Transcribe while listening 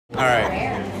All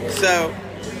right.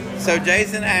 So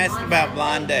Jason asked about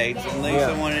blind dates, and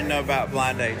Lisa wanted to know about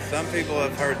blind dates. Some people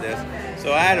have heard this.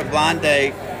 So I had a blind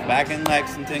date back in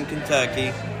Lexington,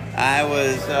 Kentucky. I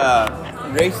was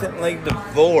recently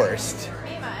divorced,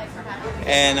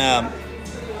 and I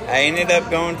ended up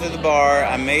going to the bar.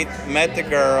 I met the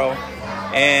girl,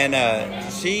 and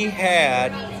she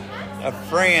had a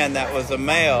friend that was a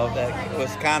male that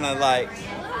was kind of like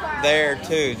there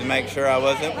too to make sure I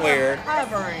wasn't weird.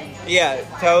 Covering. Yeah,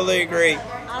 totally agree.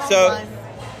 So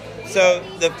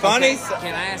the funny. Okay,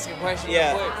 can I ask a question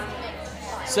Yeah. real quick?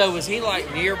 So was he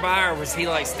like nearby, or was he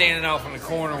like standing off in the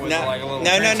corner with like a little?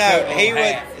 No. trench coat and a He little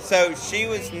hat? was. So she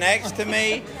was next to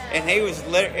me, and he was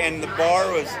and the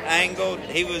bar was angled.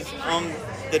 He was on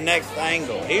the next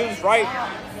angle. He was right.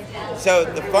 So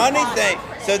the funny thing.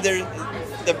 So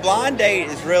the blind date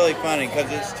is really funny because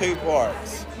it's two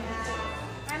parts.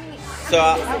 So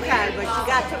Okay, but you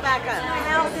got to back up.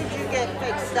 How did you get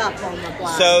fixed up on the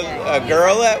blind So date? a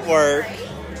girl at work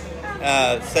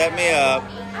set me up.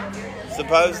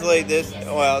 Supposedly this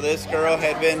girl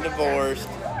had been divorced.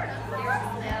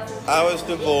 I was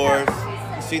divorced.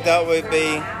 She thought we'd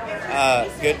be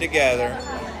good together.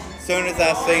 As soon as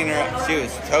I seen her, she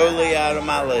was totally out of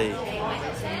my league.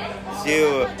 She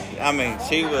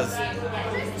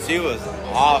was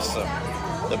awesome.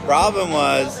 The problem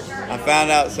was I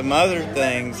found out some other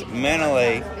things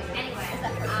mentally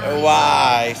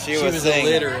why she was singing.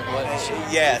 illiterate, wasn't she?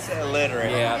 Yes, illiterate.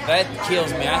 Yeah, that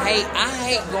kills me. I hate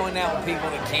going out with people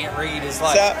that can't read. It's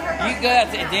like So- you go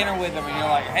out to dinner with them and you're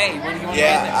like, hey, what are you going to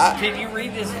Yeah, read? Can you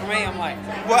read this for me? I'm like,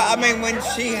 Well, I mean, when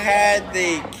she had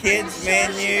the kids She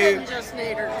menu. didn't just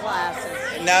need her glasses.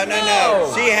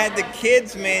 No. She had the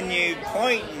kids menu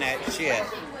pointing at shit.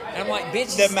 and I'm like,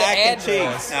 bitch, The it's mac the and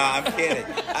address. cheese. No, I'm kidding.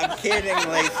 I'm kidding,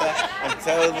 Lisa. I'm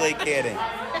totally kidding.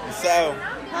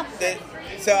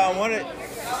 So I want to.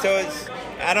 So it's.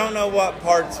 I don't know what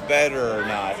part's better or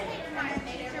not.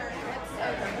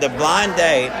 The blind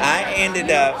date. I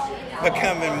ended up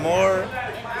becoming more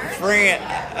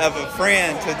of a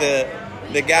friend to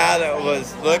the guy that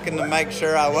was looking to make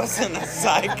sure I wasn't a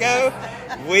psycho.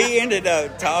 We ended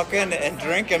up talking and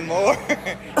drinking more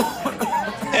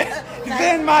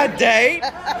than my date.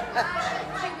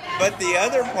 But the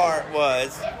other part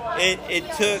was it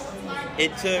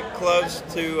took close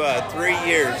to 3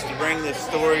 years to bring this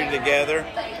story together.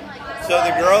 So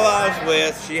the girl I was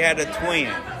with, she had a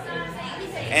twin.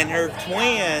 And her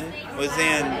twin was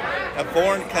in a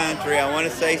foreign country, I want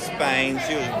to say Spain.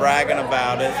 She was bragging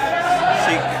about it.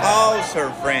 She calls her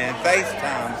friend,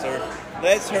 FaceTimes her,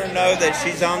 lets her know that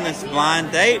she's on this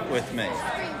blind date with me.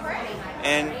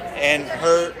 And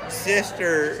her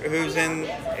sister, who's in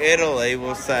Italy,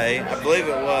 will say, I believe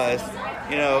it was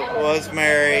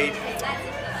married,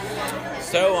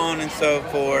 so on and so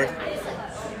forth.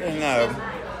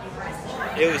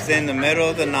 It was in the middle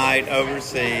of the night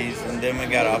overseas, and then we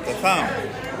got off the phone.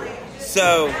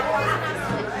 So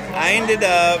I ended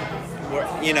up,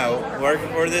 working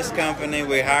for this company.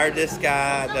 We hired this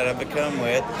guy that I've become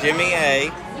with, Jimmy A.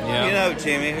 Yeah. You know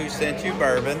Jimmy, who sent you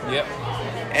bourbon. Yep.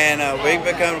 And we've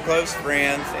become close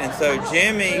friends. And so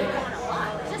Jimmy,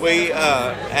 we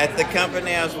at the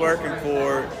company I was working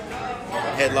for,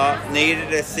 had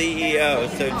needed a CEO.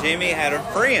 So Jimmy had a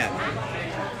friend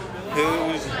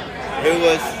who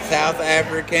was South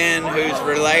African, who's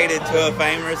related to a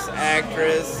famous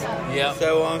actress, Yep.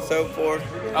 so on and so forth.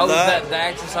 Oh, was that the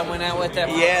actress I went out with that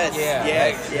month? Yes, Yeah.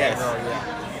 yes. Girl,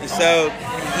 yeah. So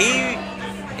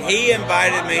he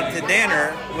invited me to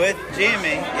dinner with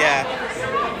Jimmy.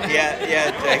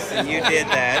 Yeah, Jason, you did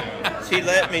that. She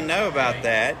let me know about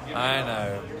that. I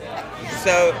know.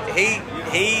 So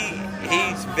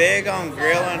he's big on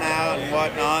grilling out and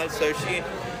whatnot. So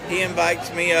he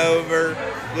invites me over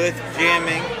with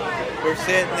Jimmy. We're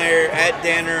sitting there at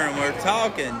dinner and we're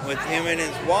talking with him and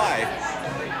his wife.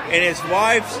 And his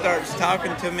wife starts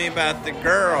talking to me about the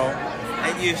girl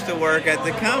that used to work at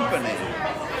the company,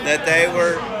 that they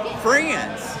were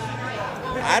friends.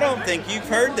 I don't think you've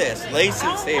heard this.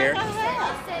 Lisa's here.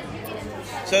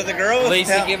 So the girl was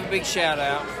Lisa, give a big shout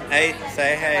out. Hey,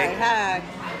 say hey. Hey.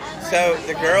 So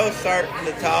the girl's starting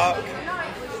to talk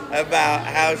about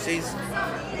how she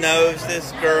knows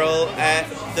this girl at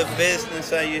the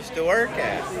business I used to work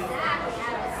at.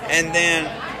 And then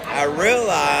I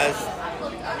realized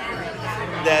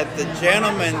that the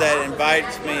gentleman that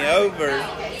invites me over,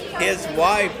 his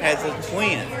wife has a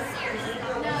twin.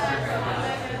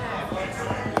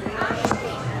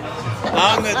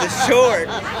 Long of the short,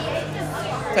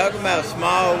 talking about a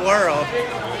small world,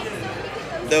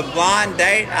 the blind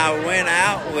date I went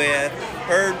out with,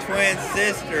 her twin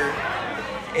sister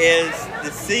is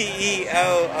the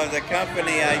CEO of the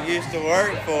company I used to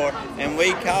work for, and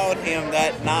we called him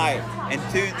that night. And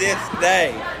to this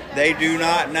day, they do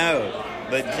not know,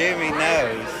 but Jimmy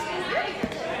knows.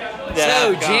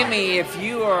 So, Jimmy, if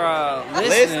you are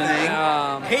listening,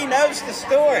 he knows the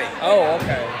story. Oh,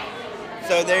 okay.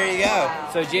 So there you go.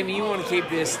 So, Jimmy, you want to keep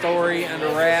this story under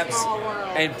wraps,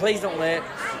 and please don't let.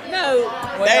 No,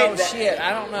 well, shit,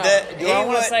 I don't know. Do I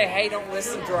want to say, hey, don't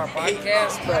listen to our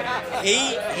podcast? But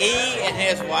he and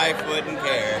his wife wouldn't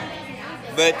care.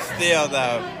 But still,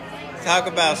 though, talk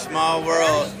about small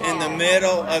world. In the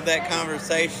middle of that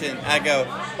conversation, I go,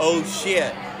 oh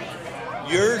shit,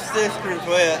 your sister's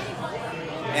with,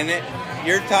 and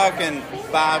you're talking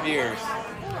 5 years.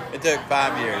 It took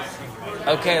 5 years.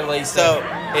 Okay, Lisa.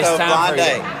 It's time blind for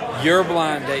date. Your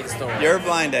blind date story. Your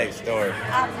blind date story.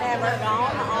 I've never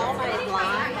gone on a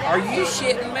blind. Are you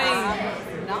shitting me?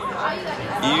 No.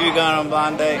 You gone on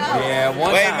blind date? Yeah,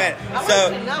 one time. Wait a minute. Wait.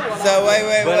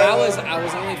 But I was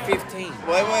only 15.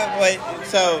 Wait.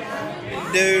 So,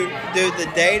 do the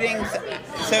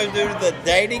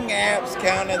dating apps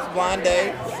count as blind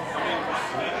dates?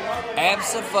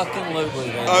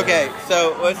 Abso-fucking-lutely. Okay,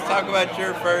 so let's talk about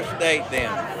your first date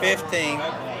then. 15.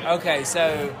 Okay,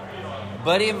 so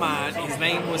buddy of mine, his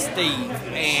name was Steve,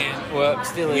 and well,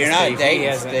 still is. You're not Steve.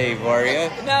 dating Steve, were you?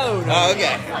 No. Oh,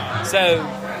 okay. So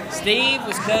Steve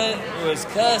was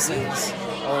cousins,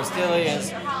 or still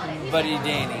is, buddy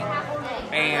Danny,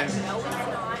 and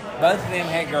both of them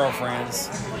had girlfriends.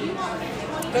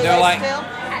 They're like,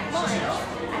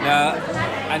 no,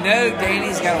 I know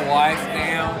Danny's got a wife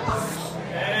now.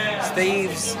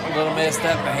 Steve's a little messed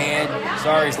up in the head.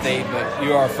 Sorry, Steve, but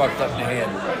you are fucked up in the head.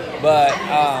 But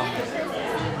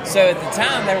so at the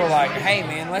time they were like, "Hey,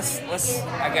 man, let's.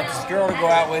 I got this girl to go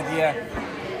out with you,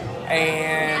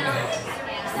 and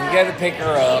we got to pick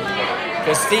her up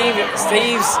because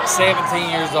Steve's 17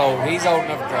 years old. He's old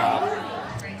enough to drive.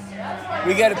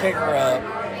 We got to pick her up.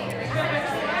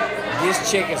 This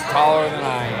chick is taller than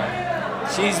I am.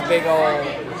 She's big old.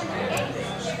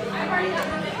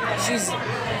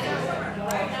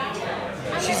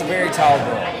 She's a very tall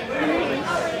girl.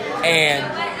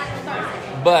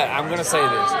 But I'm going to say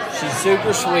this. She's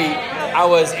super sweet. I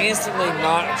was instantly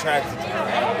not attracted to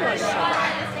her.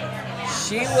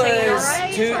 She was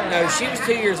 2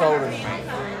 years older than me.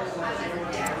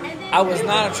 I was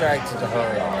not attracted to her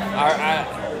at all.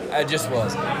 I just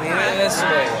wasn't. I mean, that's the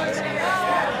way it was.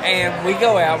 And we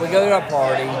go out, we go to a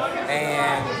party,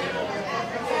 and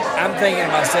I'm thinking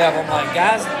to myself, I'm like,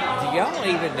 guys, do y'all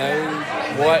even know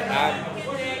what I'm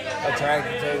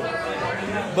attracted to?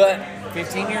 But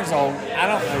 15 years old, I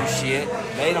don't know shit.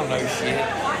 They don't know shit.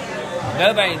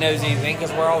 Nobody knows anything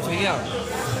because we're all too young.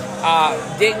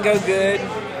 Didn't go good.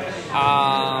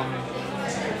 I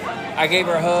gave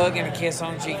her a hug and a kiss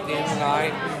on the cheek at the end of the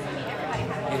night.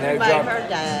 You know, made her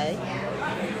day.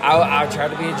 I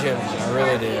tried to be a gentleman. I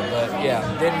really did. But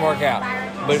yeah, it didn't work out.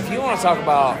 But if you want to talk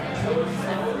about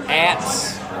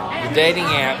apps, the dating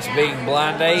apps being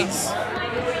blind dates,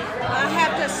 I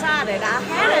have decided I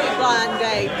had a blind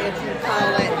date, if you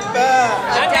call it. I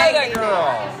know that girl.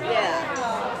 Yeah.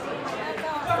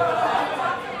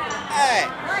 Hey.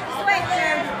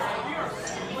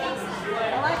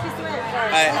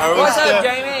 Hey, What's up,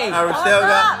 Jamie? Are we still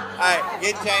going? All right,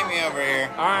 get Jamie over here.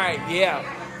 All right, yeah.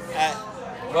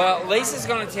 Well, Lisa's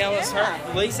going to tell us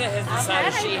Lisa has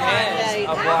decided she has a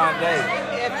blind date.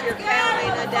 If you're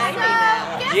counting a dating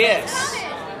app. Yes.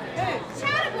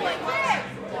 China boy, where?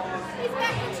 He's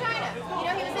back in China. You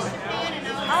know, he was in Japan and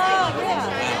all. Oh, yeah.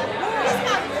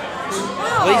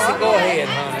 Lisa, go ahead,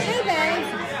 honey. Hey, babe.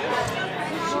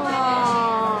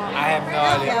 I have no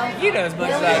idea. You know as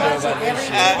much as I do about this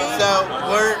shit. So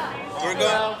we're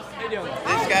going.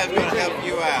 This guy's going to help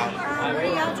you out. What are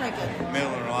y'all drinking?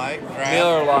 Miller Lite, right?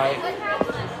 Miller Lite.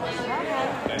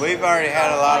 We've already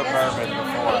had a lot of bourbon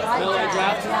before. Miller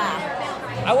Lite.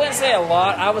 I wouldn't say a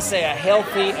lot. I would say a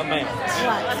healthy amount.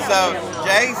 So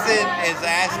Jason is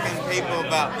asking people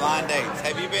about blind dates.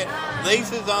 Have you been?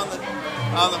 Lisa's on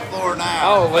the floor now.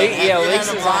 Oh, Have you had a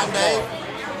Lisa's on blind the date?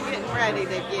 Getting ready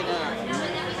to get up.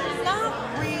 Not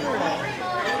really.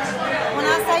 When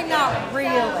I say not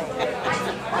really,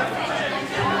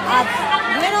 I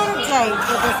went on a date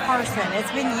with this person. It's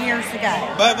been years ago.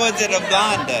 But was it a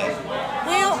blind date?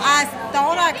 Well, I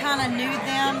thought I kind of knew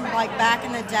them like back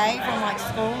in the day from like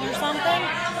school or something,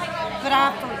 but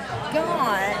I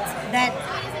forgot that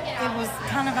it was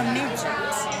kind of a midget.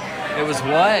 It was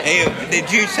what? Hey,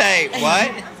 did you say what?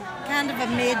 Kind of a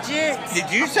midget. Did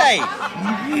you say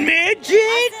midget?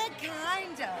 I said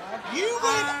kind of. You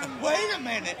went. wait a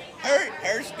minute.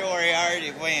 Her story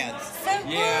already wins. So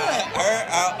Yeah.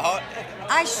 good.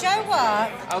 I show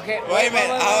up. Okay. Wait a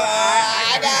minute.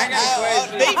 I got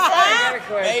a Me question. I got a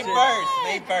first.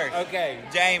 Me question. first. Okay.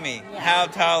 Jamie, how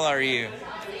tall are you?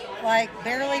 Like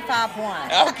barely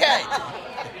 5'1". Okay.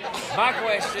 My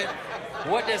question: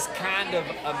 what does kind of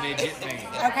a midget mean?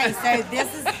 Okay, so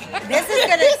this is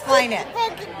gonna explain it.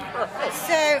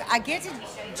 So I get to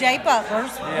Jay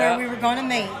Butler's where we were going to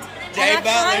meet. Jay And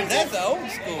Butler, that's old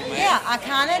school, man. Yeah, I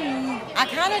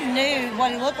kind of knew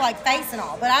what he looked like, face and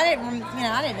all, but I didn't know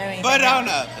anything. But on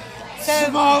a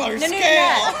smaller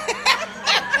scale.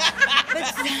 But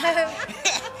so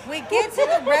we get to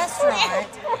the restaurant,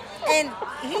 and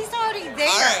he's already there.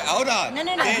 All right, hold on. No,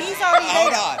 he's already there.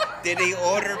 Hold on. Did he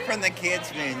order from the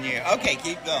kids' menu? Okay,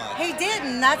 keep going. He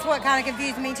didn't. That's what kind of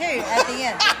confused me too at the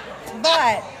end.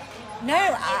 But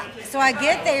no, so I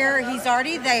get there. He's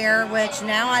already there, which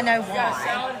now I know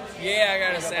why. Yeah, I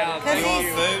got a salad. Because You want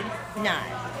food? No.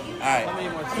 All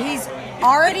right. He's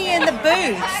already in the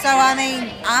booth, so I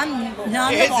mean, I'm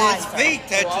none the Is his wiser. feet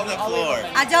touching the floor?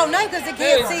 I don't know because I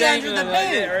can't It's see under the dangling like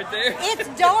that booth. right there.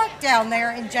 It's dark down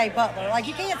there in Jay Butler, like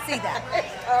you can't see that.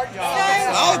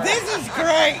 Oh, this is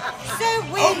great. So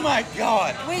Oh my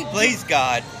God. we- Please,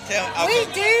 God. Tell we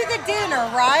okay. do the dinner,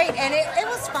 right? And it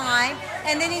was fine.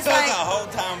 And then he's So like, the whole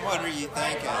time, what are you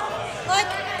thinking?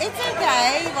 it's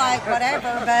okay, like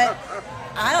whatever, but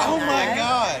I don't Oh know. my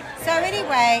God. So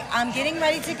anyway, I'm getting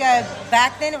ready to go.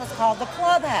 Back then it was called the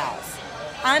Clubhouse.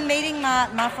 I'm meeting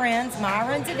my friends,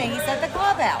 Myra and Denise, at the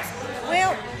Clubhouse.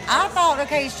 Well, I thought,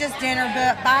 okay, it's just dinner,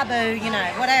 but bye boo,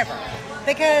 whatever.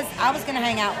 Because I was going to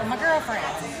hang out with my girlfriend.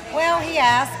 Well, he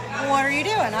asked, what are you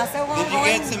doing? I said, well, Did you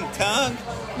get some tongue?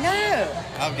 No,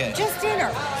 Okay. just dinner.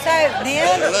 So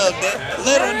then...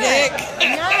 Little dick.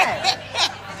 No.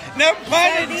 No pun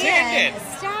So intended.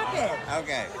 then, stop it.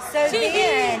 Okay. So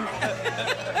then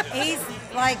he's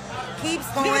like, keeps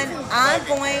going. I'm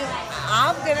gonna,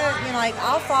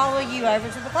 I'll follow you over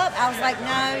to the club. I was like,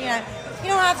 no, you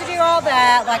don't have to do all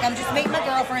that. Like, I'm just meeting my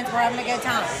girlfriends. We're having a good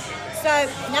time. So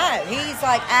no, he's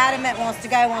like adamant, wants to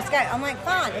go. I'm like,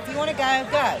 fine. If you want to go,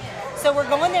 go. So we're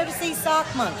going there to see Sock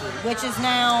Monkey, which is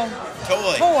now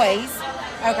Toys.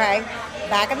 Okay,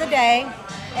 back in the day.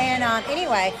 And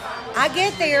anyway, I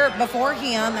get there before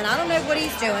him, and I don't know what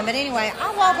he's doing, but anyway,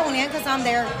 I walk on in because I'm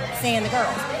there seeing the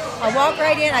girls. I walk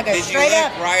right in, I go Did straight you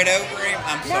up. look right over him?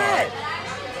 I'm sorry.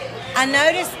 No. I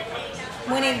noticed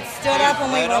when he stood up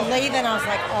when we were leaving, I was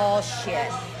like, oh shit.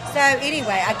 So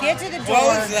anyway, I get to the door.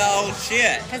 What was the old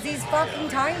shit? Because he's fucking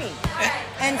tiny.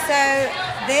 And so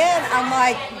then I'm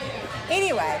like,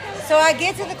 anyway, so I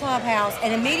get to the clubhouse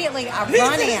and immediately I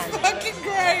run in. This is fucking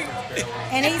great.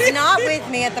 And he's not with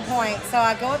me at the point. So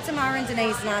I go up to Myra and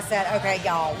Denise and I said, okay,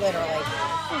 y'all, literally.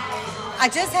 I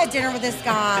just had dinner with this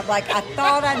guy. Like, I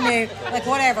thought I knew, like,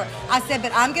 whatever. I said,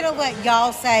 but I'm going to let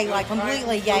y'all say, like,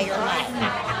 completely yay or nay.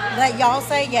 Let y'all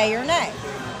say yay or nay.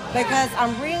 Because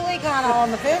I'm really kind of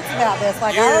on the fence about this.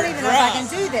 Like, I don't even know if I can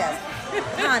do this.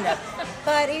 Kind of.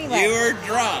 But anyway. You were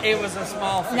drunk. It was a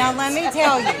small fence. Now, let me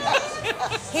tell you.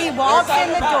 He walks in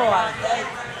the door.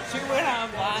 She went on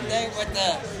blind date with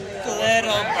the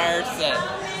little person.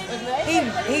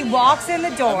 He walks in the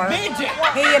door.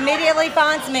 He immediately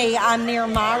finds me. I'm near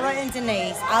Myra and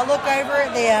Denise. I look over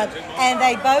at them, and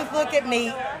they both look at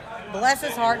me, bless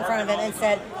his heart, in front of him, and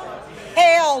said,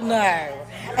 hell no.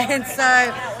 And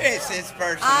so It's his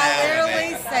personality. I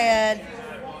literally said,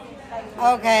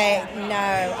 okay,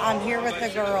 no, I'm here with the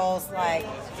girls, like,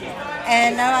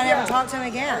 and no, I never talked to him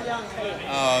again.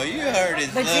 Oh, you heard his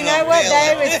But little you know what,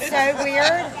 feeling. though? It's so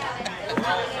weird.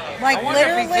 Like, I wonder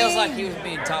literally, if he feels like he was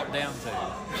being talked down to.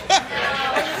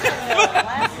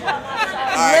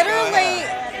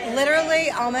 literally,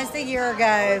 almost a year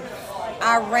ago,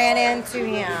 I ran into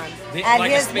him at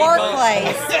Like a his speed bump?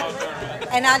 workplace.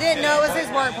 And I didn't know it was his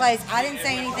workplace. I didn't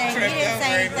say anything. He didn't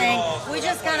say anything. We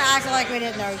just kind of acted like we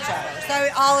didn't know each other. So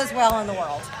all is well in the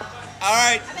world. All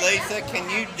right, Lisa, can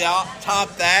you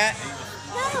top that?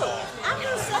 No, I'm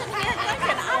just sitting here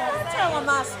thinking, I'm not telling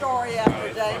my story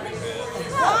after Damon.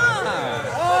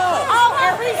 Oh,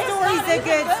 every story's a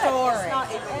good story.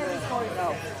 Not every story,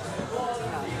 no.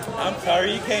 I'm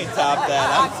sorry, you can't top that.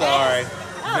 I'm sorry.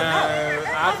 No,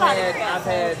 I've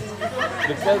had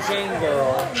the cocaine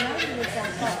girl.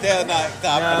 Still not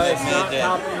topping No, this it's not midget.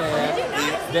 topping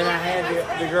that. Then I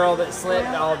had the girl that slept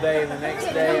all day the next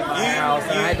day at my house,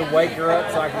 and I had to wake her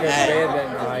up so I could go to bed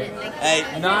that night.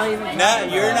 Hey, Not even. no,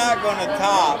 you're not going to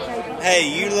top. Hey,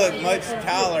 you look much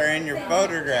taller in your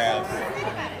photographs.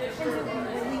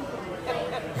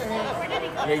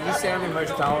 Yeah, you sounded much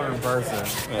taller in person.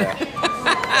 Yeah.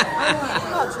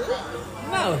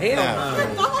 No, hell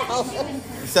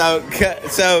no.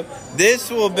 So this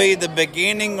will be the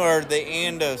beginning or the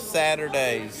end of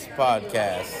Saturday's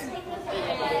podcast.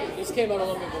 This came out a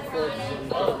little bit before.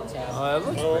 Oh, it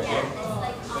looks pretty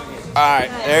good. All right,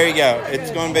 there you go.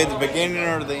 It's going to be the beginning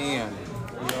or the end.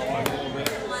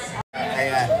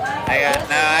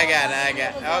 I got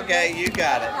it. Okay, you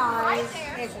got it.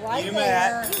 It's right You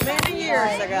there. met. Many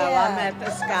years ago, I met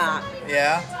this guy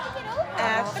Yeah,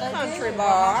 at the country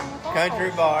bar.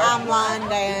 country bar. I'm line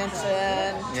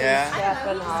dancing, Yeah. two-step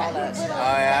and all that Oh stuff. So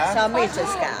yeah. I meet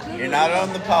this guy. You're not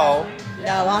on the pole.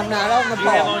 No, I'm not on the You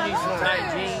have pole. on you some tight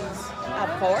jeans. Of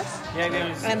course. You have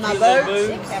on some And my cute little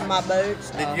boots. And my boots.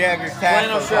 Did No. you have your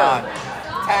Flannel tassels shirt. on? Never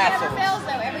Tassels. fails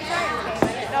though. Every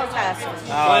time. No tassels.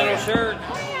 Oh, Flannel yeah. shirt.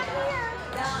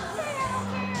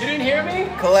 You didn't hear me?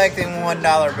 Collecting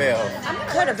 $1 bills.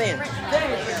 Could have been.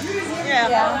 Yeah.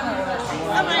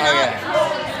 I mean, Okay.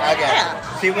 Okay.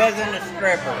 Yeah. She wasn't a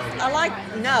stripper.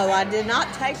 no, I did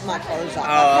not take my clothes off. Oh,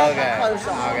 I had okay. my clothes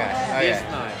on. Okay. This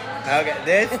Okay. night. Okay.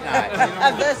 This night.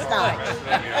 Of this night.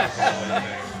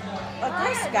 But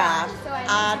this guy,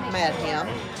 I met him.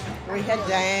 We had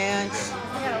danced,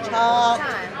 talked.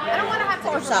 I don't want to have Of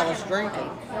course I was drinking. Of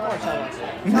course I was.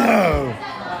 No.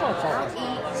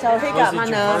 So he Was got it my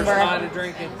your first night number. of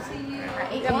drinking?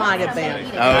 It might have been.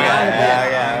 Okay.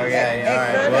 Okay. All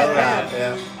right. Well,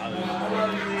 yeah.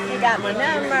 He got my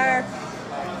number.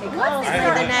 He calls me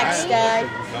the next day.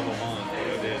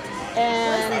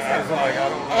 And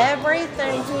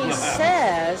everything he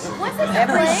says,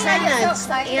 every sentence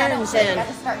ends in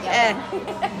eh.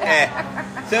 Eh.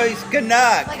 So he's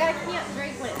Canuck. Like I can't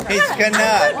drink when it's He's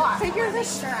Canuck. Figure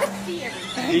this out. Did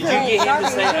you get him to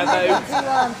say about?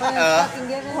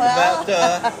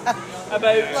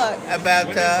 About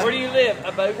Where do you live?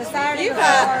 About? You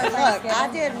got, look, I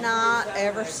did not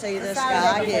ever see this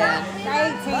guy again.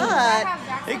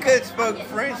 But he could have spoke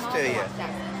French to you.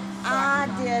 I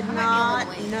did not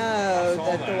know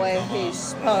that the way he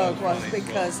spoke was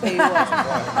because he was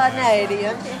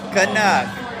Canadian. Canuck.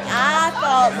 I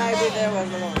thought maybe there was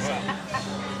a little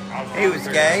something. He was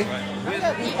gay.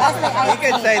 You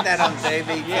could say that on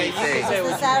JBTC. It's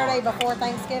the Saturday before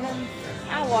Thanksgiving.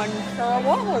 I wasn't sure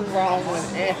what was wrong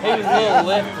with him. He was a little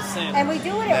left of center. And we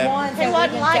do it at once. He and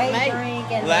wasn't we can like day me.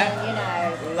 drink and La- then, you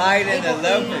know. Light in the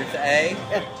loafers, eh?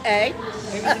 Eh?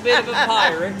 He was a bit of a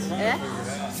pirate.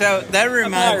 So that A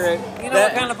reminds pirate. You know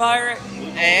what kind of pirate?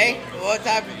 Eh? What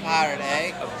type of pirate,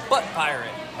 eh? A butt pirate.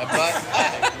 A butt.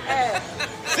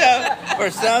 So, for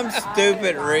some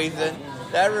stupid reason,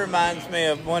 that reminds me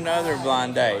of one other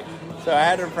blind date. So I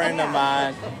had a friend of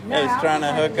mine that was trying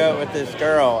to hook up with this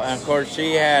girl, and of course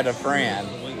she had a friend.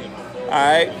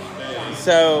 Alright?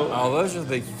 So, Oh, those are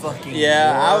the fucking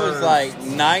yeah, I was worst. like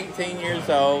 19 years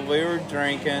old. We were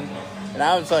drinking, and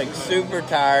I was like super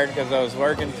tired because I was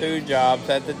working 2 jobs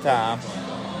at the time.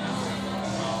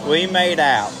 We made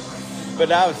out,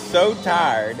 but I was so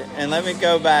tired. And let me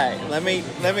go back. Let me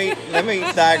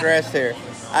digress here.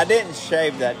 I didn't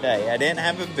shave that day. I didn't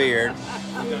have a beard.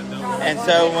 And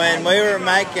so when we were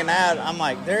making out, I'm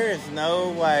like, there is no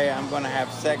way I'm going to have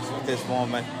sex with this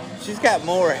woman. She's got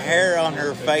more hair on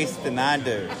her face than I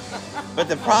do. But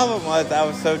the problem was I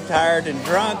was so tired and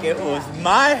drunk, it was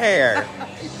my hair.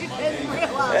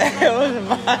 It was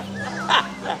my...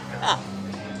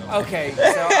 Okay, so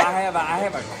I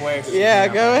have a question. Yeah,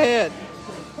 go ahead.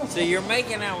 So you're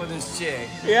making out with this chick,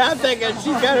 Yeah, I'm thinking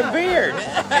she's got a beard.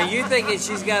 and you thinking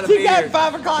she's got a She got beard.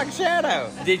 5 o'clock shadow.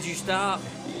 Did you stop?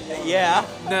 Yeah.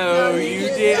 No, you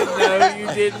did. No, you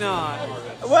did not.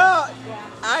 Well,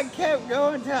 I kept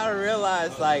going until I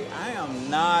realized, like, I am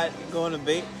not going to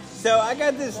be. So I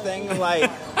got this thing, like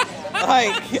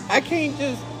I can't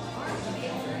just.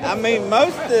 I mean,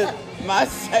 most of my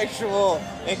sexual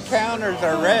encounters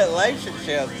are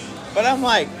relationships, but I'm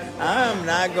like, I'm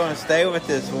not going to stay with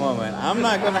this woman. I'm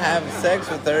not going to have sex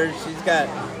with her. She's got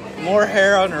more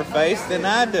hair on her face than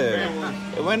I do.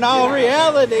 When all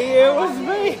reality, it was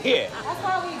me.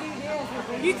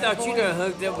 You thought you done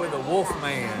hooked up with a wolf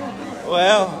man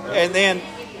Well, and then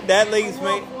that leads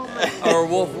me. or a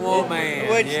wolf woman.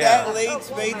 Which yeah. that leads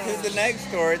me to the next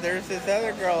story. There's this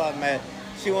other girl I met.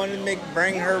 She wanted me to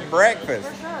bring her breakfast.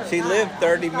 She lived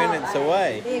 30 minutes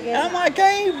away. And I'm like, I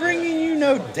ain't bringing you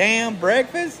no damn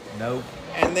breakfast. Nope.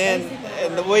 And then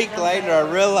a week later, I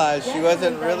realized she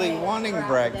wasn't really wanting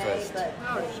breakfast.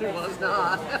 She was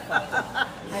not.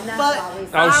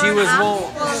 Oh, she was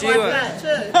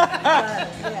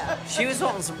Too. she was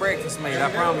wanting some breakfast meat. I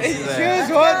promise you She that.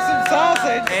 was wanting some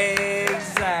sausage.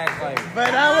 Exactly.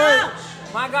 But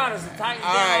My God, is the Titans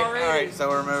All down right, already? all right. So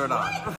we're moving on.